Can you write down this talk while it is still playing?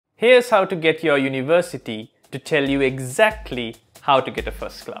Here's how to get your university to tell you exactly how to get a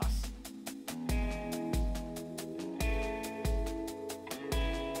first class.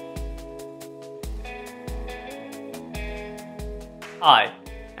 Hi,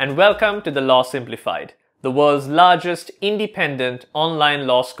 and welcome to the Law Simplified, the world's largest independent online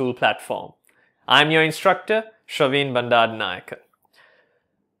law school platform. I'm your instructor, Shaveen Bandadanayakan.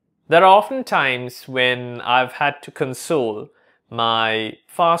 There are often times when I've had to console my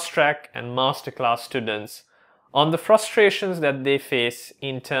fast track and masterclass students on the frustrations that they face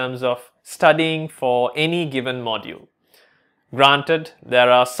in terms of studying for any given module. Granted,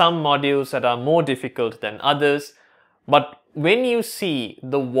 there are some modules that are more difficult than others, but when you see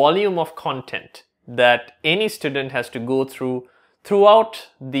the volume of content that any student has to go through throughout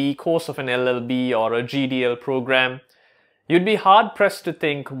the course of an LLB or a GDL program, you'd be hard-pressed to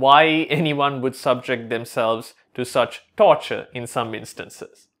think why anyone would subject themselves to such torture in some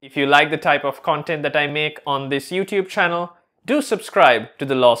instances. If you like the type of content that I make on this YouTube channel, do subscribe to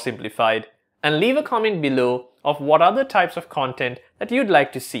the Law Simplified and leave a comment below of what other types of content that you'd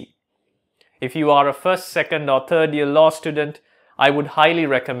like to see. If you are a first, second or third year law student, I would highly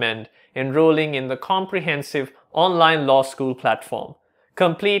recommend enrolling in the comprehensive online law school platform,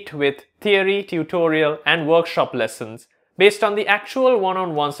 complete with theory, tutorial and workshop lessons based on the actual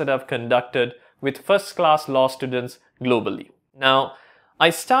one-on-ones that I've conducted with first-class law students globally. Now,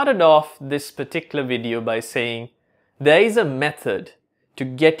 I started off this particular video by saying there is a method to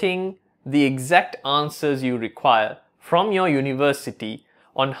getting the exact answers you require from your university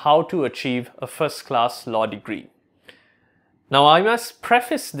on how to achieve a first-class law degree. Now, I must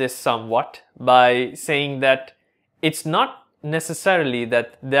preface this somewhat by saying that it's not necessarily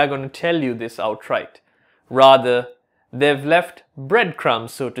that they're going to tell you this outright. Rather, they've left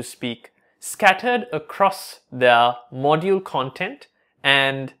breadcrumbs, so to speak, scattered across their module content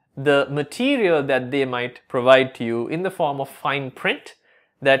and the material that they might provide to you in the form of fine print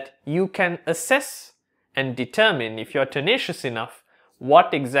that you can assess and determine, if you're tenacious enough,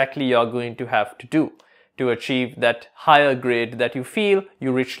 what exactly you're going to have to do to achieve that higher grade that you feel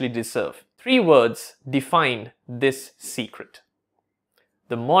you richly deserve. 3 words define this secret: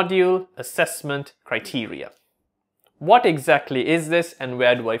 the module assessment criteria. What exactly is this and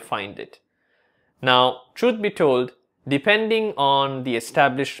where do I find it? Now, truth be told, depending on the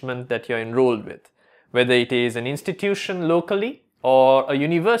establishment that you're enrolled with, whether it is an institution locally or a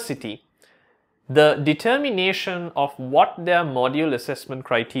university, the determination of what their module assessment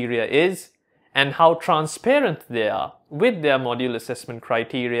criteria is and how transparent they are with their module assessment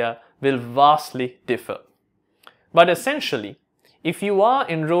criteria will vastly differ. But essentially, if you are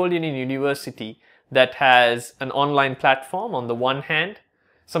enrolled in a university that has an online platform on the one hand,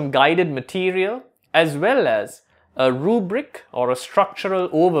 some guided material, as well as a rubric or a structural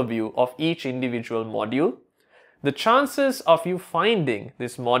overview of each individual module, the chances of you finding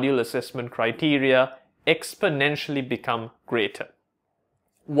this module assessment criteria exponentially become greater.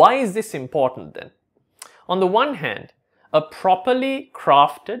 Why is this important then? On the one hand, a properly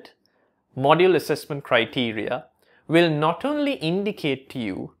crafted module assessment criteria will not only indicate to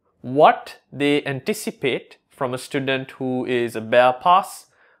you what they anticipate from a student who is a bare pass,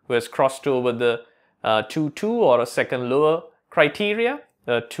 who has crossed over the 2-2 or a second lower criteria,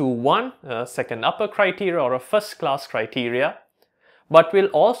 2-1, second upper criteria or a first class criteria, but will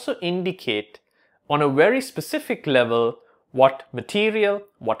also indicate on a very specific level what material,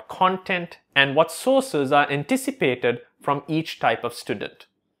 what content and what sources are anticipated from each type of student.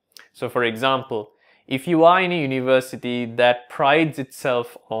 So for example, if you are in a university that prides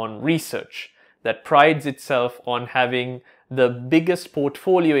itself on research, that prides itself on having the biggest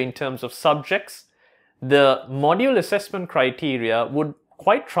portfolio in terms of subjects, the module assessment criteria would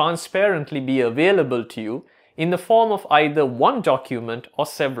quite transparently be available to you in the form of either one document or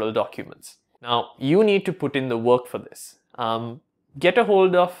several documents. Now, you need to put in the work for this. Get a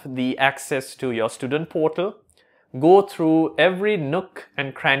hold of the access to your student portal, go through every nook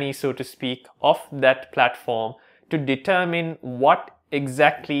and cranny, so to speak, of that platform to determine what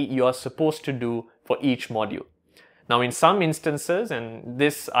exactly you are supposed to do for each module. Now, in some instances, and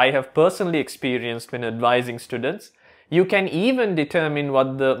this I have personally experienced when advising students, you can even determine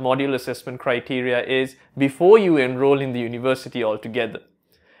what the module assessment criteria is before you enroll in the university altogether.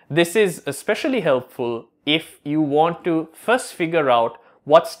 This is especially helpful if you want to first figure out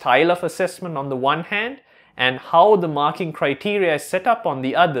what style of assessment on the one hand and how the marking criteria is set up on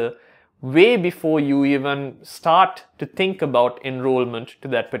the other way before you even start to think about enrollment to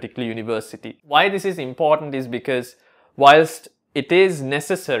that particular university. Why this is important is because whilst it is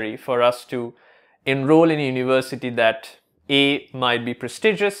necessary for us to enroll in a university that might be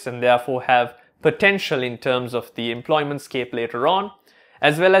prestigious and therefore have potential in terms of the employment scape later on,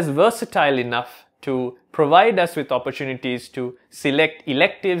 as well as versatile enough to provide us with opportunities to select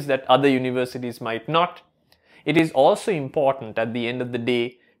electives that other universities might not. It is also important at the end of the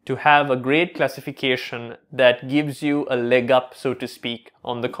day to have a grade classification that gives you a leg up, so to speak,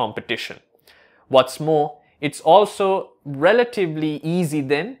 on the competition. What's more, it's also relatively easy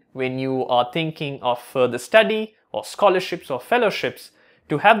then, when you are thinking of further study or scholarships or fellowships,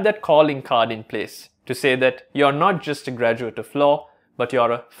 to have that calling card in place to say that you're not just a graduate of law, but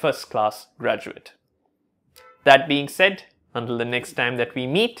you're a first-class graduate. That being said, until the next time that we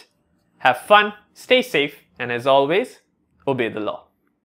meet, have fun, stay safe, and as always, obey the law.